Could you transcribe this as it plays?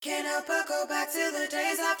Can't help but go back to the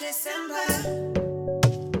days of December.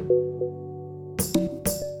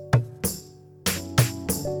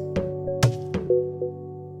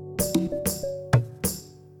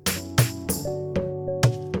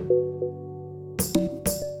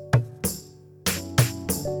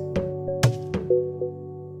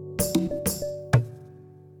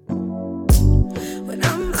 When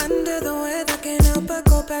I'm under the weather, can't help but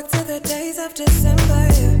go back to the days of December.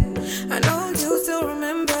 Yeah. I know you still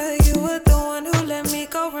remember. You were the one who let me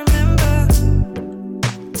go. Remember,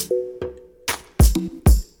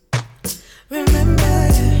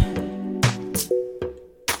 yeah.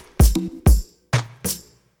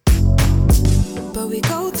 But we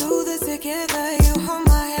go through this together. You hold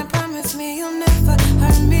my hand, promise me you'll never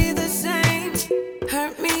hurt me the same.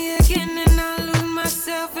 Hurt me again and I'll lose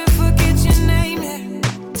myself and forget your name, yeah.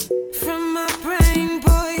 From my brain,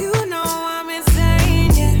 boy, you know I'm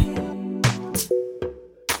insane, yeah.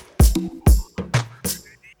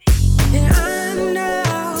 And I know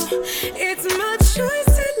it's my choice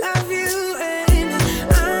to love you, and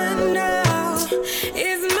I know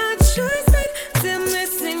it's my choice, but I'm still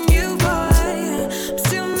missing you, boy. I'm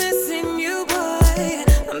still missing you, boy.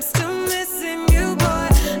 I'm still missing you, boy.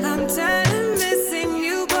 I'm tired of missing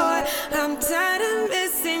you, boy. I'm tired of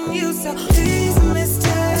missing you, so please,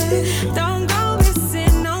 mister, don't go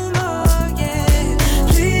missing no more, yeah.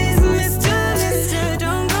 Please, mister,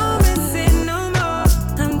 don't go missing no more.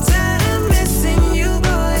 I'm tired of missing you,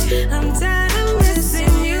 boy. I'm tired of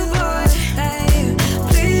missing you, boy. Hey,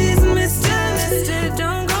 please, mister,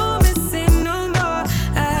 don't go missing no more.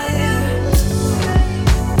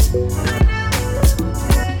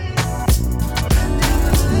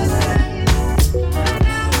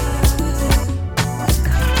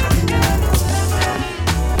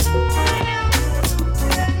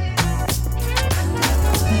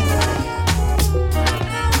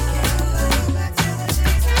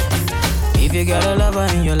 If you got a lover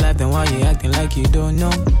in your life, then why you acting like you don't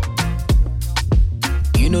know?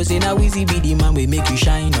 You know, say now Weezy be the man we make you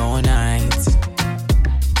shine all night.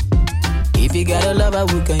 If you got a lover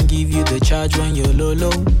who can give you the charge when you're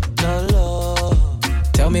low.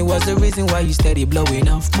 Tell me what's the reason why you steady blowing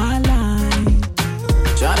off my line?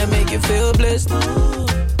 Trying to make you feel blessed.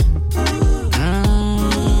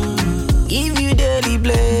 Give you daily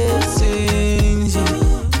blessings.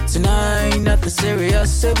 Tonight, nothing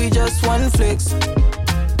serious, so we just one flex.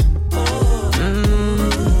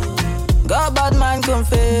 Got bad mind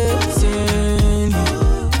confessing.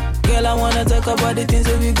 Girl, I wanna talk about the things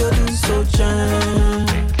that we go do, so jam.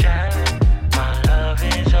 My love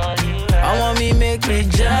is all you have. I want me make me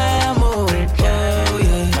jam, oh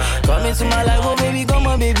yeah. Come into my life, oh baby, come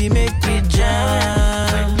on, baby, make me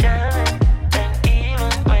jam.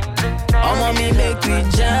 I want me make me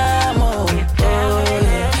jam, oh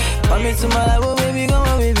yeah. Come into my life, oh baby, come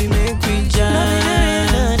on, baby, make me jam. Loving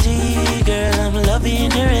her energy, girl, I'm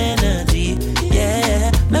loving her energy.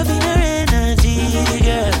 Yeah, loving her energy,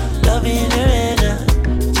 girl, loving her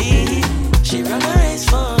energy. She run a race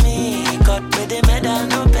for me, cut with the medal,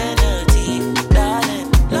 no penalty. Darling,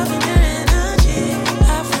 loving her energy,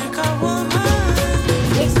 Africa woman.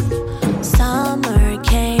 Summer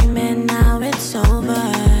came and now it's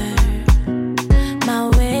over. My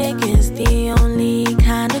wig is the only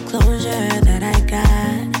kind of closure that I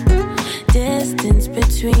got. Distance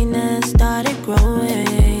between us started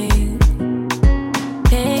growing.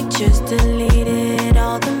 Pictures deleted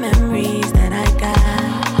all the memories that I got.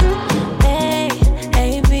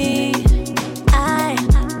 Baby, I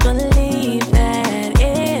believe that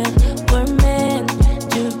if we're meant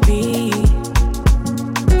to be,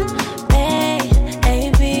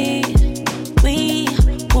 baby, we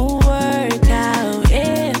will work out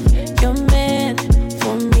if you're meant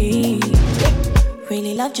for me.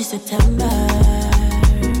 Really loved you September.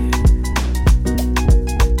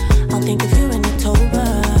 I'll think of you in October.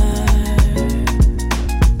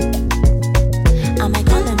 I might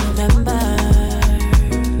call in November.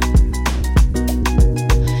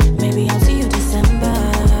 Maybe I'll see you December.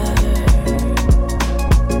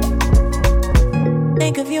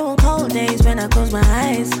 Think of you on cold days when I close my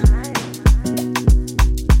eyes.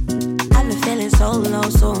 I've been feeling so low,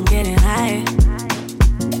 so I'm getting high.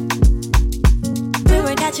 We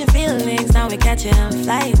were catching feelings, now we're catching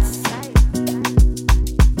flights.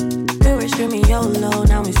 We were streaming YOLO,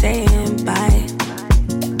 now we're saying bye.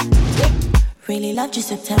 Really loved you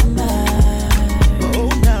September. Oh,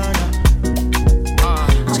 no.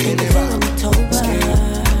 I'll think of you in October.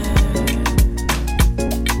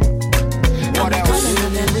 What I'm else? calling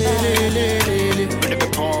November. Ready to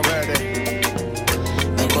pour ready.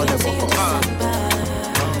 Maybe I'll see you December.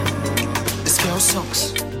 This girl sucks.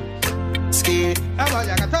 ski.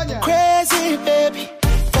 Crazy baby,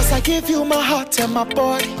 cause I give you my heart and my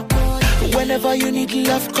body. Whenever you need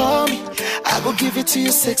love, call me. I will give it to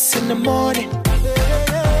you 6 in the morning.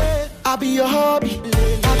 I'll be your hobby.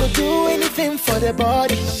 I will do anything for the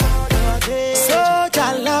body. So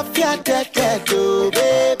I love ya, oh,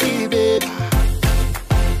 baby, baby.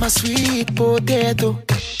 My sweet potato.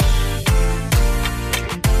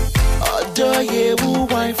 Adore you,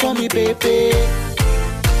 wine for me, baby.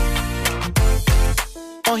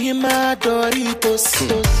 On him, my Doritos.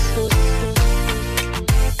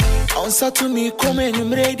 Answer to me, come and you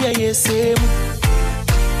ready, yes,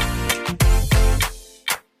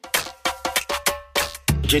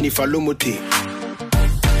 Jennifer Lomote.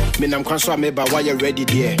 Menam Kwanswa meba why you ready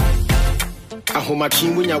there.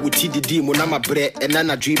 Ahomachi when you would see the demo, na my bread, and then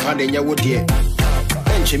I drip and then you would there.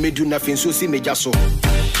 And she may do nothing so see me just so.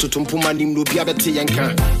 To Tumpuma nim no piabete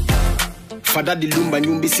yanka. Father the lumba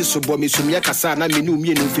nyumbisi so bomi sumia kasana minu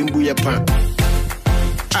me no fimbu ya pan.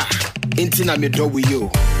 Ah, intina me do with you.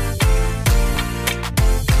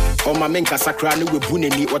 O ma menka sakra no we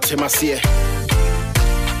buneni otemase.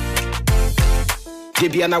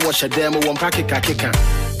 Debiana wash a demo one packet kaka.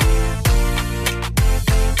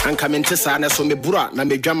 Anka mente sana so me bura na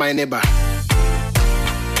me dwa my neighbor.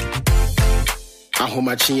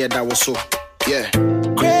 Ahomachi ye da wo so. Yeah.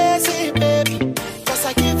 Crazy baby, cause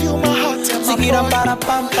I give you my heart and my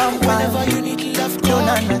body. Whenever you need love, call me.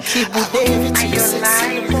 I will give it to you 6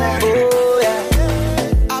 in the morning. Oh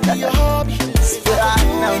yeah, I'll be your hobby. I'll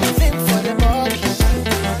do anything for the body.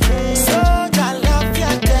 So I love ya,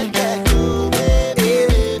 baby.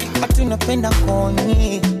 Atunapenda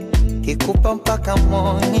koni, kikupa mpaka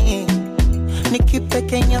moni.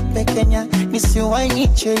 Nikipekenya pekenya, nisiwahi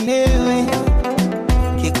nichelewe.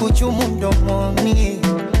 Kikuchumu mdomoni,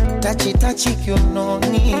 tachi tachi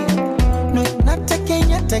kiunoni. No,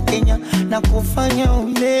 natekenya, na kufanya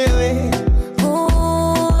ulewe.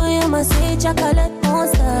 Oh, you must say chocolate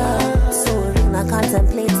monster. So I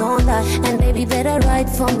contemplate on that. And baby, better write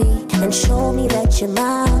for me and show me that you're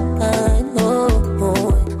mine. Oh,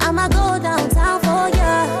 oh. I'ma go downtown for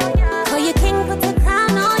ya. Call you king, put the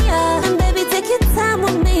crown on ya. And baby, take your time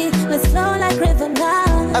with me. Let's flow like river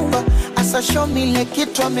now. Abba, asa show me like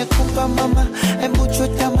kitu amekupa mama. Embu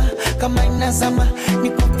chutama kama inazama.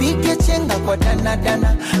 Nikupige chenga kwa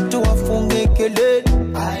dana. Tuwafunge kelele.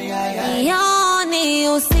 Ay, ay, ay. Yoni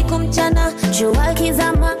usiku mchana. Jua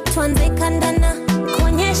kizama, tuanze kandana.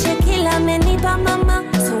 Konyeshe kila amenipa mama.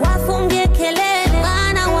 Tuwafunge kelele.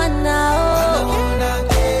 Wana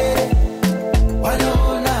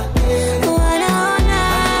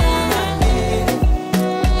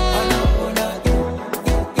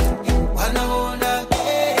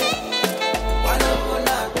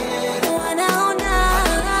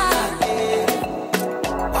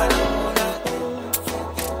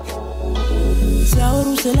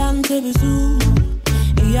Selante besu,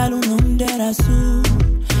 yalu nunderasu,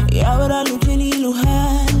 yawralu jelilu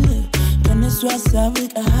hal, kaneswa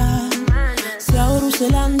sabik ahal. Sauru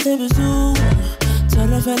selante besu,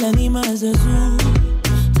 tarafalani mazazu,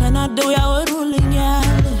 tanadu yawru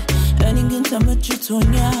linyal, eningin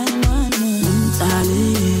tamachutonyal man. Ntale,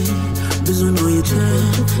 bezu noyete,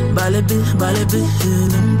 balebi,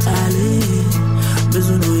 ntale,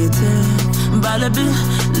 bezu noyete, balebi,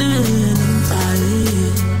 ntale.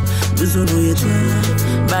 Besoin de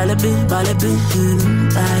balabi,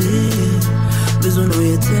 besoin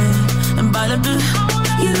de balabi.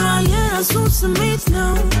 Il a rien à son sommet,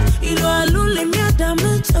 non. Il a l'oulé, mia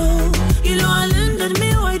dameto. Il a l'un de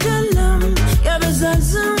mes oeils de l'homme. Y'a besoin.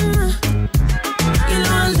 Il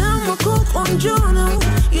a l'homme qu'on jono.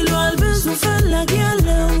 Il a besoin de faire la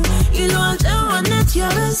gueule. Il a un net, y'a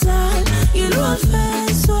besoin. Il a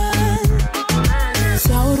fait soin.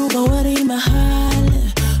 Sauru bawari mahal.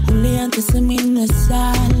 Ante semina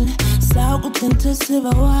sal, saugu tente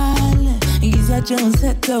sebawal, iza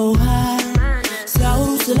janseto hal,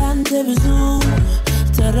 sauru selante bezu,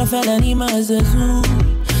 terafalani mazazu,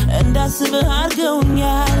 enda sebahar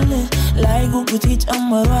gaunyal, laigu kutit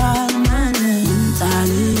amaral man.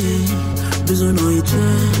 Ntale, bezu noyete,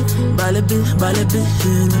 balabi,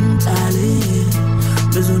 ntale,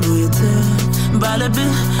 bezu noyete, balabi,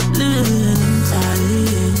 ntale.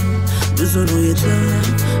 Besoin de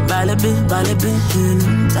balabi,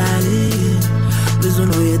 ntale. Besoin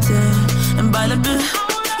de balabi.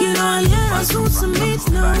 Il a rien à son sommet,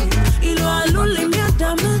 non. Il a l'oulé, mia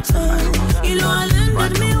dameto. Il a l'un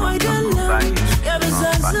de mes oeils de l'homme. Y'a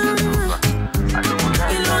besoin.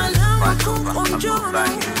 Il a l'âme qu'on jono.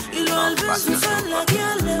 Il a besoin de faire la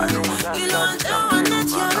gueule. Il a un net,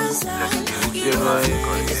 y'a besoin.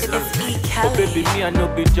 Oh baby, me I no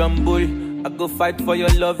be jumble. I go fight for your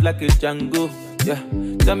love like a Django. Yeah,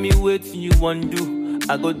 tell me what you want do.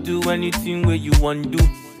 I go do anything where you want do.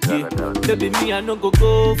 Yeah, baby, me I no go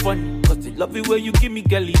funny. Cause the love you where you give me,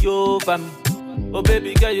 girl, over me. Oh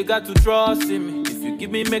baby girl, you got to trust in me. If you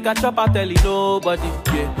give me make a chop, I tell you nobody.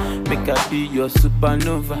 Yeah, make I be your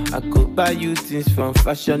supernova. I could buy you things from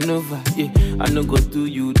Fashion Nova. Yeah, I no go do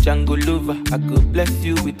you Django lover. I could bless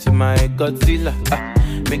you with my Godzilla.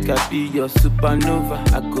 Make I be your supernova.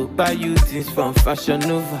 I could buy you things from Fashion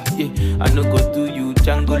Nova. Yeah, I no go do you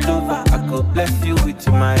Django lover. I could bless you with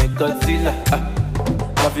my Godzilla.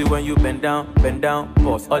 Love you when you bend down,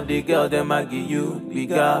 boss. All the girls, them I give you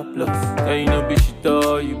bigger plus. Girl, you know be shit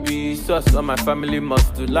or you be sus. All my family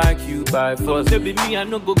must to like you by force. Baby, me I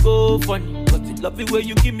no go funny. Cause the love you where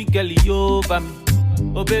you give me, girl, over me.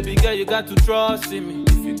 Oh baby girl, you got to trust in me.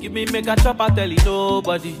 If you give me make a chop, I tell you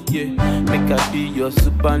nobody. Yeah, make I be your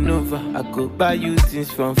supernova. I could buy you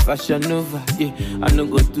things from Fashion Nova. Yeah, I no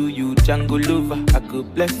go do you Django lover. I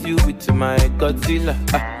could bless you with my Godzilla.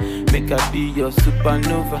 Make I be your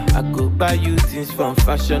supernova. I could buy you things from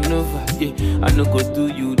Fashion Nova. Yeah, I no go do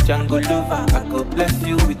you Django lover. I could bless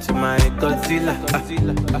you with my Godzilla.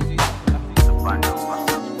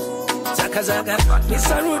 Zaka Zaka,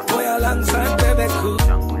 Mr. Root Boy alongside Bebe Cool.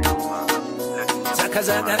 Zaka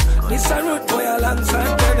Zaka, Mr. Root Boy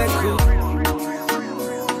alongside Bebe Cool.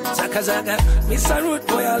 Zaka Zaka, Mr. Root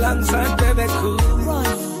Boy alongside Bebe Cool.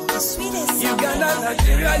 Uganda,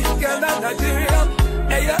 Nigeria.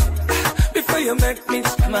 Hey yeah, before you make me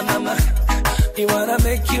my mama, you wanna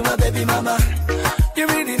make you my baby mama. You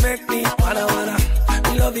really make me wanna.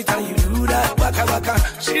 Love it how you do that, waka waka.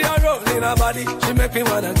 She a rolling her body, she make me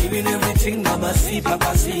wanna give in everything. Mama see,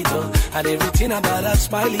 papacito, and everything about her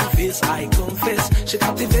smiling face. I confess, she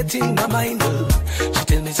captivating my mind. She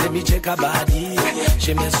tell me, say me check her body.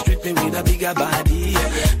 She must treat me with a bigger body.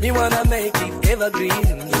 Me wanna make it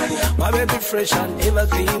evergreen. My baby fresh and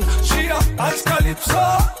evergreen. She a dance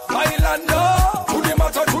calypso, bailando. To the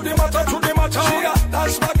matter. She a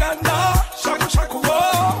dance maganda, shaku shaku.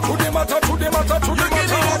 To the matter.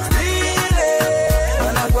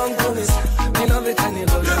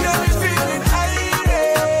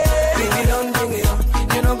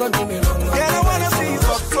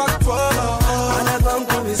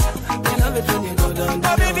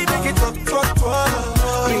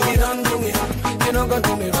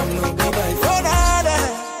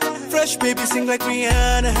 Fresh baby sing like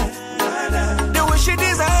Rihanna. The way she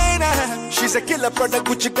designer, she's a killer product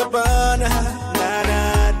Gucci Gabbana.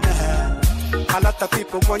 A lot of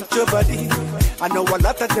people want your body. I know a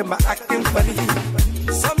lot of them are acting funny.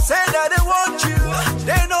 Some say that they want you,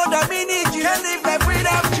 they know that me need you. Can't live life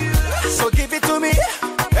without you. So give it to me.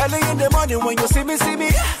 Early in the morning when you see me.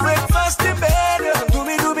 Breakfast in bed, do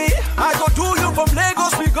me. I go do you from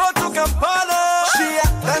Lagos, we go to Kampala. She a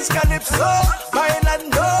dance calypso,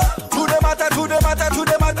 bailando. To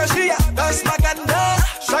the matter. She a dance maganda,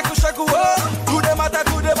 shaku shaku. To the matter.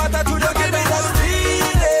 Give me that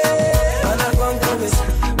feeling. And I want to miss,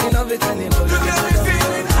 me love it and you know. You got me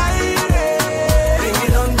feeling high. Bring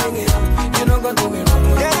it on, you know gonna do me wrong.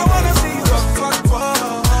 Yeah, I wanna see you rock.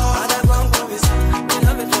 And I want to miss, me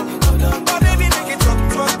love it when you go down. But baby, make it rock.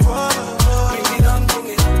 Bring it on,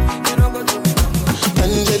 you know gonna do me wrong.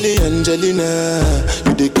 Angelina,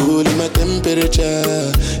 you the cool in my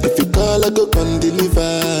temperature. If you call, I go come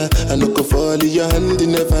deliver. I no go fall in your hand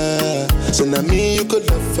never. So now me you could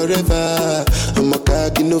love forever. I'm a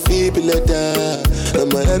cocky no feeble letter.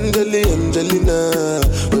 I'm a Angelina,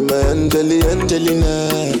 I'm a Angelina.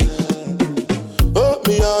 Oh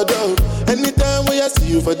me all down. Anytime when I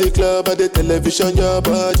see you for the club or the television, your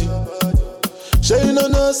body. Sure you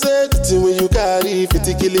know say the thing when you carry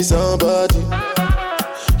 50 kill somebody.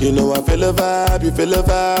 You know I feel a vibe, you feel a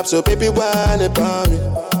vibe, so baby whine about me.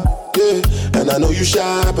 Yeah, and I know you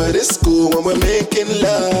shy, but it's cool when we're making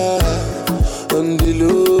love. On the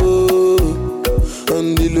low,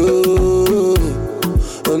 on the low,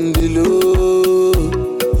 on the low,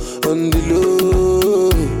 on the low,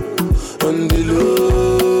 on the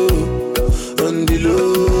low, on the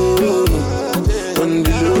low, on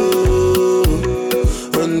the low,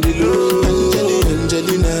 on the low.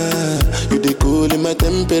 Angelina, you the cool in my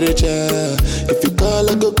temperature. If you call,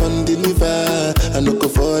 I go come deliver. I no go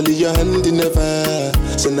fall in your hand never.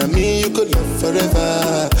 So now me you could love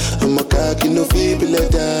forever. I'm a cocky no feeble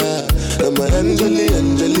letter. I'm a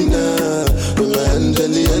Angelina, I'm a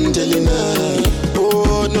Angelina.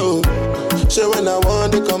 Oh no, so when I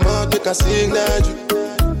want to come out, make a signal you.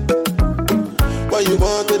 Why you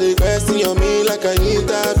want to request on me like I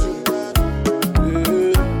interview?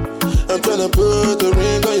 I'm tryna put the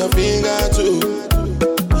ring on your finger too.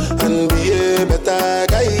 And be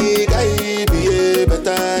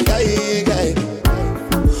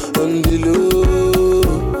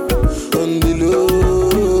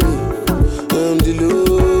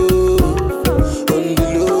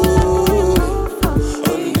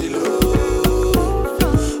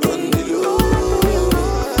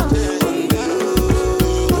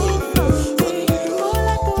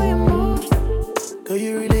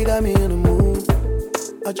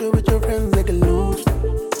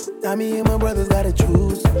Now me and my brothers gotta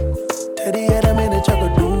choose. Teddy had them in the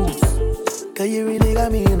chocolate dudes. Cause you really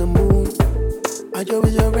got me in the mood. I joke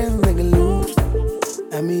with your friends, nigga lose.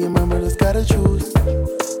 Now me and my brothers gotta choose.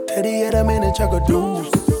 Teddy had them in the chocolate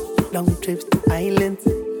dudes. Long trips to islands.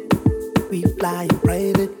 We fly in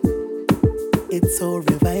private. It's so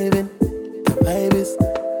reviving. The vibe is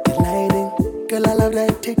delighting. Girl, I love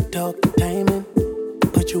that TikTok timing.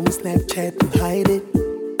 Put you on Snapchat and hide it.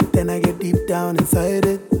 Then I get deep down inside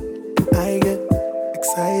it. I get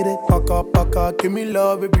excited. Back up, give me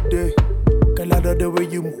love every day. Girl, I love the way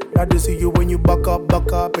you move. I just see you when you back up,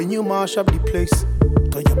 and you mash up the place.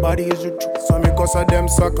 Cause your body is the truth. So me cause of them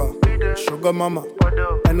sucker. Sugar mama.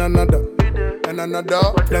 And another.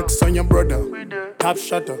 Flex on your brother. Top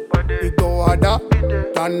shutter. We go harder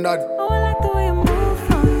than that. Oh, I like the way you move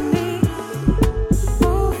from me.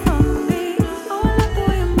 Move from me. Oh, I like the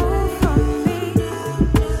way you move from me.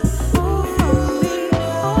 Move from me. Oh,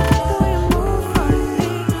 I like the way you move from me.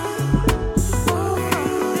 Move from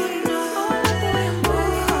me. Oh, I like the way you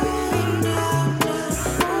move from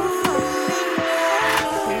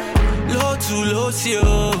me. Low to low, see you.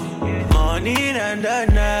 Morning and the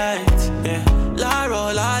night. Yeah. La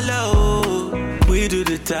roll, la low. We do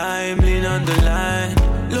the time, lean on the line.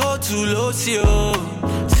 Low to low, see you.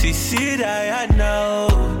 See that I know.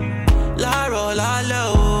 La roll, la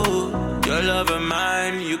low. Your love and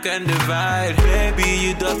mine, you can divide. Baby,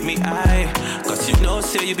 you dug me eye. Cause you know,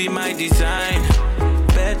 say you be my design.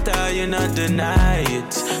 Better, you not deny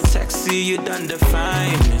it. Sexy, you done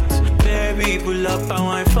define it. Baby, pull up and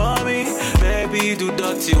wine for me. Baby, do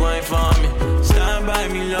dirty wine for me. Stand by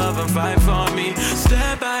me, love, and fight for me.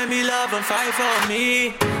 Stand by me, love, and fight for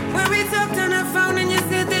me. When we talked on the phone and you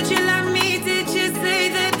said that you love me, did you say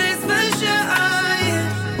that this for sure?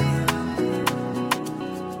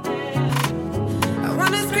 I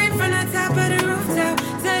wanna scream from the top of the rooftop,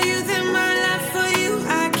 tell you that my love for you,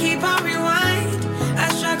 I keep on rewind. I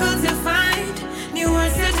struggle to find new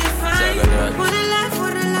words to define. What a life,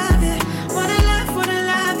 what a love it. What a life, what a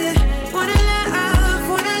love it. What a life,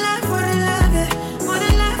 what a life, what a love it. What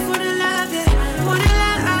a life, what a love it. What a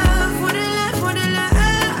life, what a life, what a love.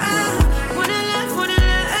 What a life, what a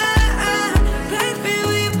love. Baby,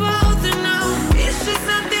 we both know it's just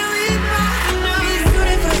something we both know. We're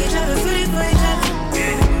suited for each other, suited for each other.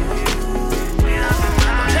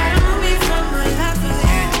 Try to move me from my life.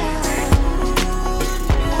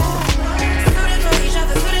 Suited for each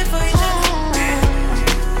other, suited for each other.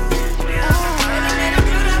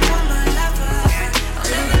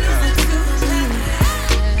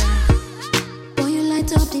 Boy, you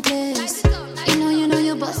light up the place. You know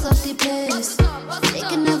you bust up the place. They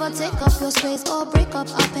can never take up your space or break up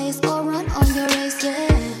our pace or run on your race, yeah.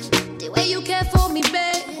 The way you care for me,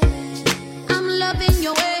 babe, I'm loving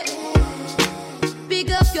your way.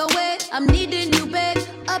 Big up your way, I'm needing you, babe.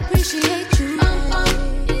 Appreciate you.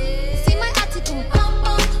 See my attitude,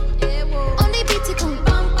 only beat it,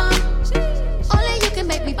 only you can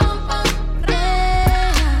make me bum bum.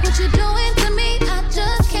 Yeah, what you doing to me, I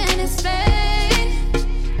just can't explain.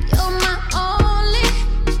 You're my only,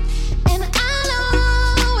 and I'll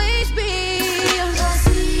always be your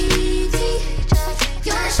sweetie,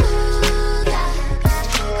 your sugar,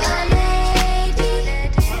 your lady,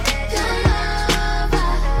 your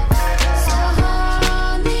lover. So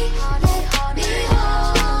honey, let me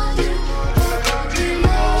hold you, let me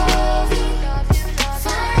love you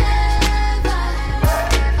forever.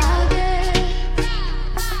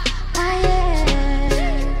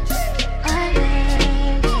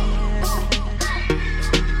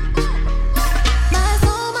 My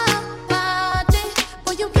soul, my body,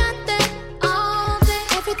 boy, you got that all day.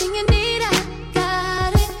 Everything you need, I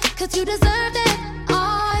got it. 'Cause you deserve it,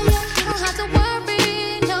 oh yeah. You don't have to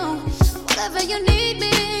worry, no. Whatever you need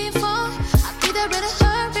me for, I'll be there in a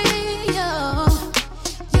hurry, yo.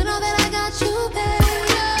 You know that I got you, baby.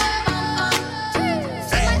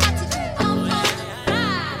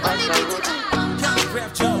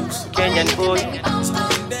 Kenyan boy.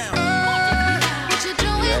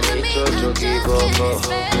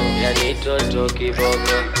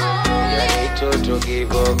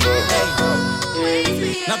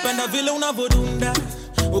 Napenda vile unavodunda,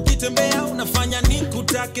 ukitembea unafanya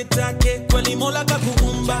nikutake-take. Kweli Mola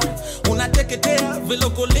kakuumba, unateketea vile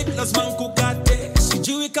uko lit lazima nkukate.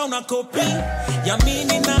 Sijui ka una kopi ya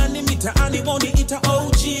mini nani mitaani woni ita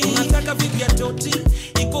OG. Unataka vipi ya toti,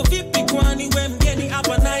 iko vipi kwani we mgeni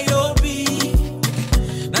hapa Nairobi?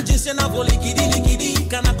 Na jinsi anavyolikidi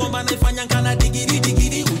kana kwamba naifanya kana digidi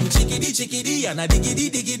chikidi ana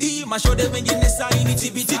digidi mashode mengine saini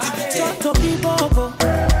tibiti. Mtoto kibogo,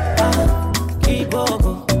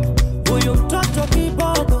 kibogo. Huyu mtoto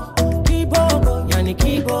kibogo,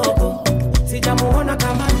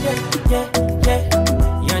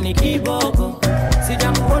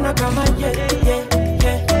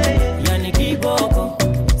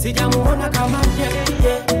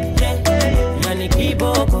 yani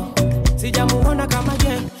kiboko. Sijamuona kama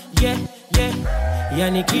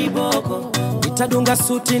yani kiboko. Nitadunga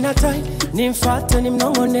suti na tai, nimfuate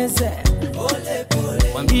nimnongoneze.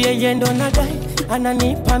 Mwambie yendo nadai,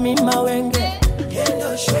 ananipa mima wenge.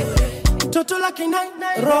 Yendo shule toto la kinai,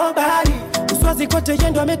 robari uswazi kote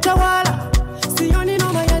yendo ametawala. Sioni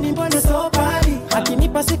noma yani mbona so bali.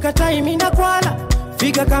 Akinipa sikatai mina kwala.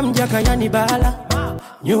 Figa kamjaka yani bala.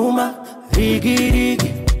 Nyuma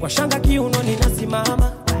rigirigi, kwa shanga kiunoni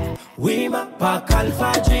nasimama wima paka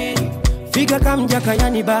alfajiri. Figa kamjaka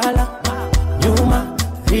yani bala. Nyuma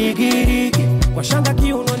rigirigi, kwa shanga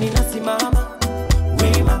kiunoni nasimama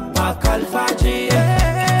wima paka alfajiri.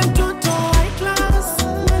 Mtoto high class,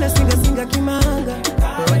 mbele singa kimanga.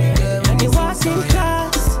 Yani working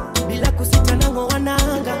class, bila kusita nango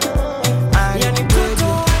wananga. Yani mtoto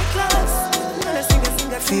high class, mbele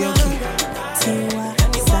singa kimanga.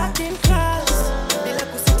 Yani working class, bila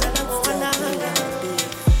kusita nango wananga.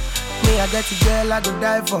 Me, I got a girl I go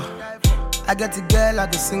die for. I got a girl I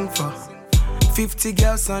go sing for. 50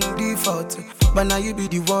 girls on default, but now you be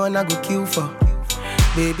the one I go kill for.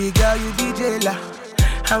 Baby girl, you be jailer.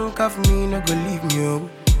 Handcuff me, no go leave me home.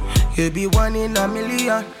 You be one in a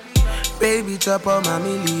million. Baby, chop on my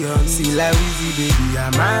million. See like Weezy, baby,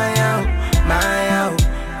 I'm my out.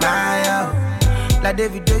 Like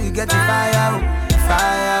David, you get the fire out.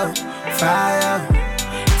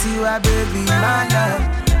 Tiwa, baby, my love.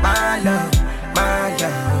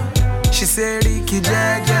 She said, Ricky,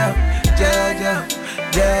 Jaja.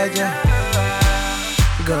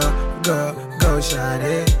 Go, shout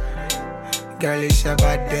it. Girl, it's your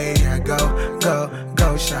body, yeah.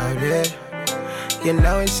 Go, shout it. You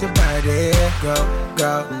know it's your body,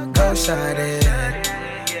 go, shout it.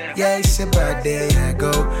 Yeah, it's your body, yeah.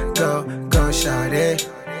 Go, shout it.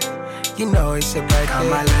 You know it's your body.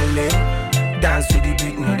 I'm a lale. Dance to the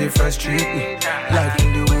beat, no, they frustrate me.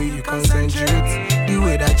 Liking the way you concentrate. The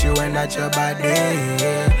way that you wind at your body,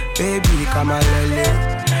 yeah. Baby, come on, lele.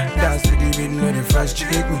 Dance to the beat, no, they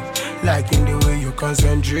frustrate me. Liking the way you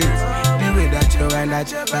concentrate. The way that you wind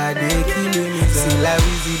at your body, killing me. See like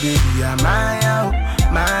Weezy, baby, I'm my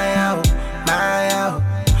out.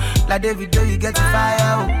 Like David, you get the fire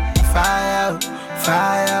out.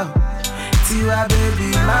 Tiwa, baby,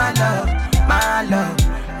 my love.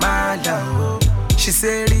 She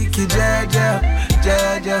said, Ricky, Jaja.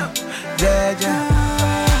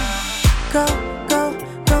 Go,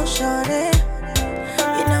 shorty.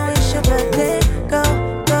 You know it's your birthday. Go,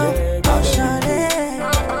 shorty.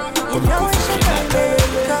 You know it's your birthday.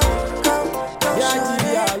 Go, shorty. You know it's your birthday. Go,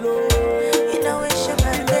 shorty. You know it's your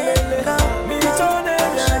birthday.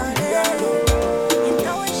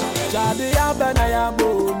 Jadi abana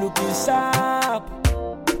looking sharp.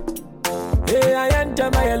 Hey, I enter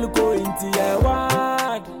my look into your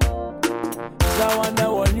word. I wonder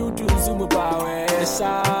what you do to power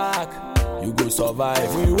shark. You go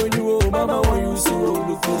survive when you old mama when you so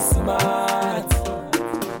looking smart.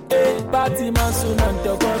 Hey, party man soon and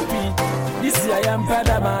talk of this year I am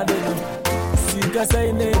Padamado. Sika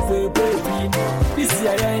say never baby. This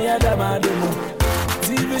year I am Yadamado.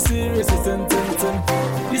 TV series is ten.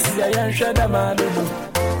 This year I am Shadamado.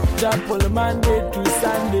 Jump Monday to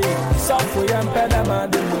Sunday, Software and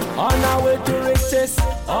Padamado. On our way to riches,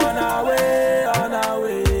 on our way.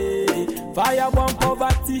 Fire bomb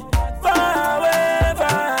poverty, far away.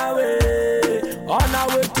 On our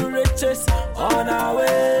way to riches, on our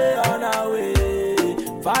way.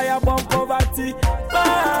 Fire bomb poverty,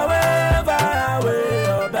 far away.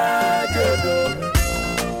 Oh, bad jodo.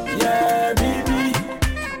 Yeah, baby,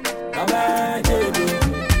 I'm bad jodo.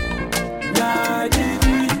 Nah,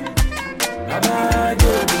 baby, I'm bad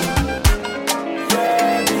jodo.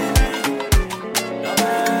 Yeah, baby, I'm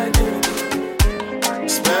bad jodo.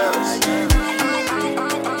 Spells.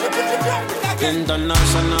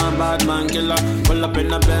 International bad man killer. Pull up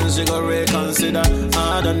in a Benz, you go reconsider.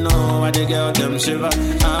 I don't know why the girl them shiver.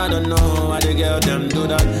 I don't know why the girl them do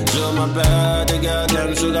that. Show my bad, the girl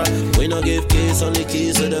them sugar. We no give keys, only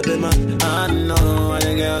keys to the bimmer. I don't know why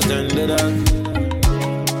the girls them do that.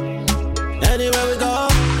 Anywhere we go,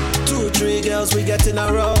 2-3 girls we get in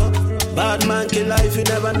a row. Bad man killer if you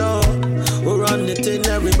never know. We run the thing,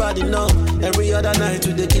 everybody know. Every other night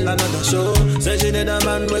we dey kill another show. Say she need a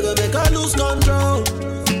man, we go make her lose control.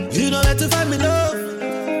 You know where to find me love.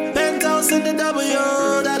 Penthouse in the W,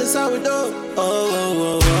 that is how we do.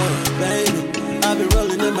 Oh, baby, I be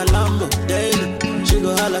rolling in my Lambo daily. She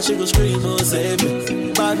go holla, she go scream, oh save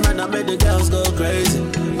me. Bad man, I made the girls go crazy.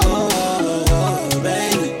 Oh,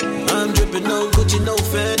 baby, I'm dripping no Gucci, no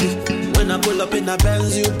Fendi. When I pull up in a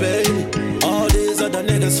Benz, you pay me. All these other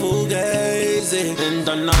niggas fugazi.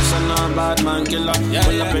 International bad man killer.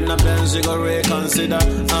 Pull up in the Benz, you go reconsider.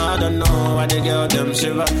 I don't know why the girl them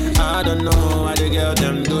shiver. I don't know why the girl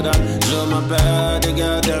them do that. Show my bad, the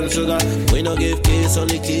girl them sugar. We no give keys,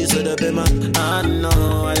 only keys to the bimmer. I don't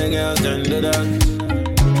know why the girls them do that.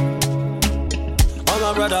 All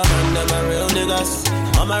my brother man, them my real niggas.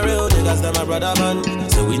 All my real niggas, them my brother man.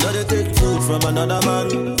 So we know they take food from another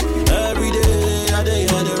man. Every day, I day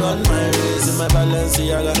when they run my race in my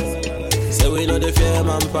Balenciaga. So we know they fear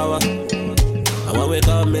manpower. And when we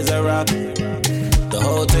come is a rap. The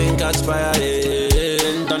whole thing catch fire,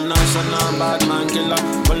 yeah. International bad man killer.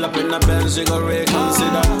 Pull up in the Benz, you go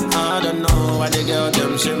reconsider. I don't know why the girl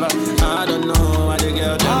them shiver. I don't know why the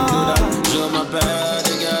girl them do that. Show my bad,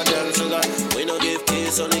 the girl them sugar. We no give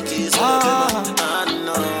keys, only keys on the river. I don't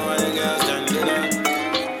know why the girls them do that.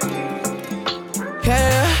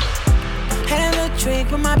 Yeah, had a little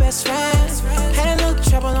drink with my best friends. Had a little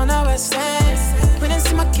trouble on the west end. When I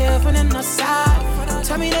see my kid from the north side.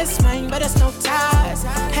 Tell me that's mine, but there's no ties.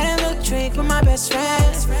 Had a little drink with my best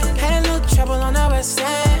friends. Had a little trouble on the west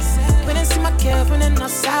end. When I see my kid from the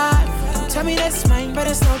north side. Tell me that's mine, but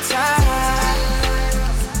there's no ties.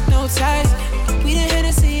 No ties. We didn't hit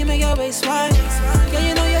to see you make your waist wide. Girl,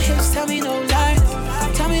 you know your hips, tell me no lies.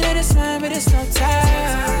 Tell me that it's mine, but it's no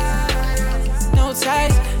ties. No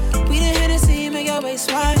ties. We didn't hit to see you make your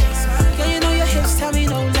waist wide. Girl, you know your hips, tell me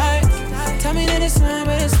no lies. Tell me that it's mine,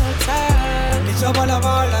 but it's no time. Diciamo la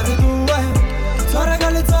balla di due, suora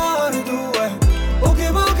galezzare due.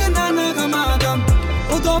 Uke buke nana kamadam,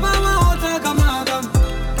 utobama ota kamadam.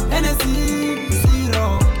 NSC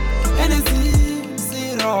zero, NSC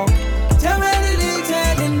zero. Jamani li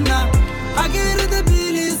chelina, I get the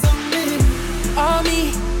billies on me. All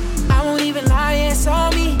me, I won't even lie, it's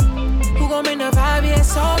all me. Who gon' bring the vibe, yeah,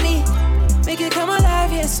 it's all me. Make it come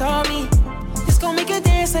alive, yeah, it's all me. It's gon' make her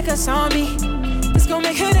dance like a zombie. It's gon'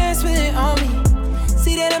 make her dance with it on me.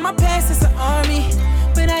 See that in my past, it's an army.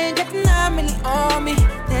 But I ain't got the 9 million on me.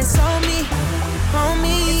 That's on me, on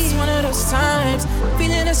me. It's one of those times.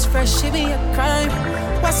 Feeling this fresh, it be a crime.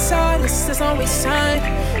 What's all this? There's no waste time.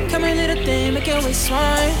 Come a little thing, make your waist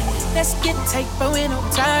swine. Let's get tight, but with no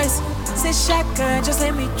ties. Say shotgun, just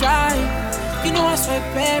let me drive. You know I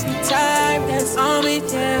swipe every time. That's on me,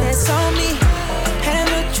 yeah, that's on me. Had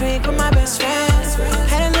a little drink with my best friends.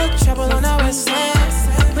 Had a little trouble on the west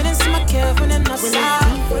end. When I see my kid from the north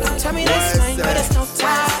side. Tell me that's mine, but it's no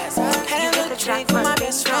ties. Had a little drink with my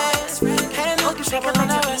best friends. Had a little trouble on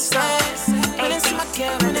the west end. When I see my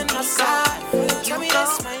kid from the north side. Tell me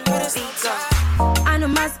that's mine, but it's no ties. I know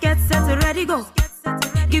must get set to ready go.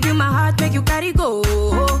 Give you my heart, make you carry go.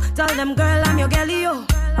 Tell them girl I'm your girlie, yo.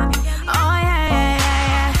 Oh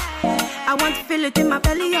yeah. I want to feel it in my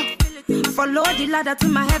belly, yo. Follow the ladder to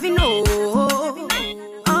my heaven, no.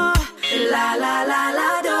 Oh, la la la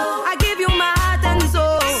la do. I give you my heart and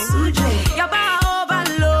soul. Suje, your power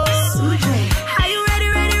overload. Suje, are you ready,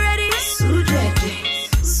 ready, ready? Suje,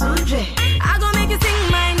 Suje, I gon' make you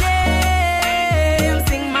sing my name,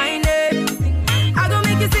 sing my name. I gon'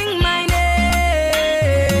 make you sing my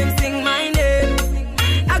name, sing my name.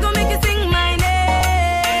 I gon' make you sing my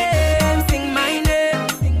name, sing my name.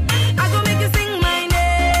 I gon' make you sing my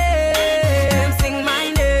name, sing my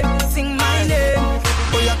name, sing my name.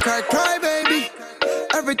 Oh, you cry, cry, baby.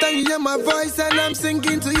 Every time you hear my voice and I'm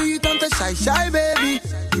singing to you, you turn to shy, shy, baby.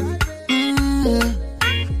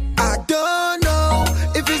 I don't know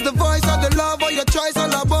if it's the voice or the love or your choice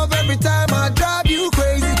all above. Every time I drive you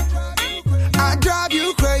crazy. I drive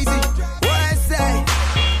you crazy. What I say?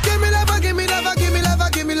 Give me love, give me love, give me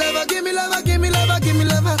love, give me love, give me love, give me love, give me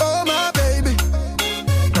love. Oh, my baby.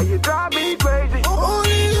 Can you drive me crazy?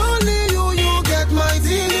 Only you get my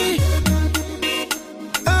TV.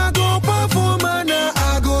 I go perform and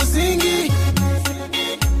I go sing it.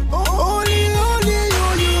 Only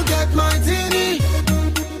you get my TV.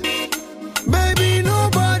 Baby,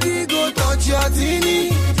 nobody go touch your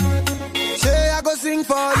TV. Say I go sing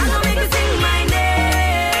for you. I gon' make you sing my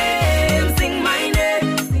name, sing my name.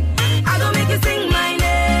 I gon' make you sing my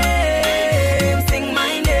name, sing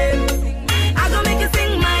my name. I gon' make you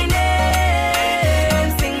sing my name,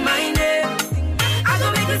 sing my name. I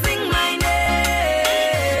gon' make you sing my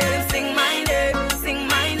name, sing my name, sing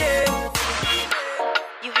my name.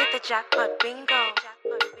 You hit the jackpot, bingo.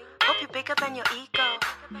 Hope you're bigger than your ego.